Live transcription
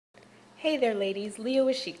Hey there ladies, Leo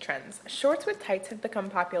with Chic Trends. Shorts with tights have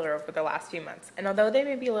become popular over the last few months, and although they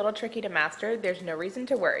may be a little tricky to master, there's no reason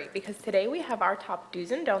to worry because today we have our top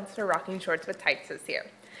do's and don'ts for rocking shorts with tights this year.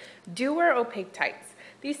 Do wear opaque tights.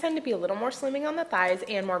 These tend to be a little more slimming on the thighs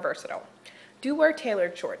and more versatile. Do wear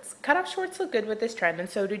tailored shorts. Cut-off shorts look good with this trend and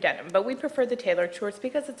so do denim, but we prefer the tailored shorts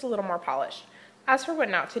because it's a little more polished. As for what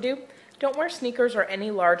not to do, don't wear sneakers or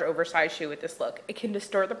any large oversized shoe with this look. It can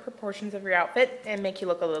distort the proportions of your outfit and make you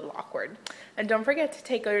look a little awkward. And don't forget to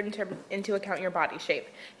take into account your body shape.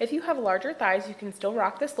 If you have larger thighs, you can still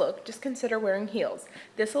rock this look, just consider wearing heels.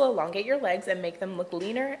 This will elongate your legs and make them look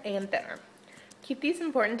leaner and thinner. Keep these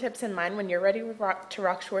important tips in mind when you're ready to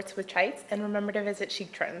rock shorts with tights, and remember to visit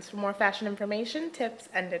Chic Trends for more fashion information, tips,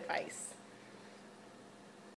 and advice.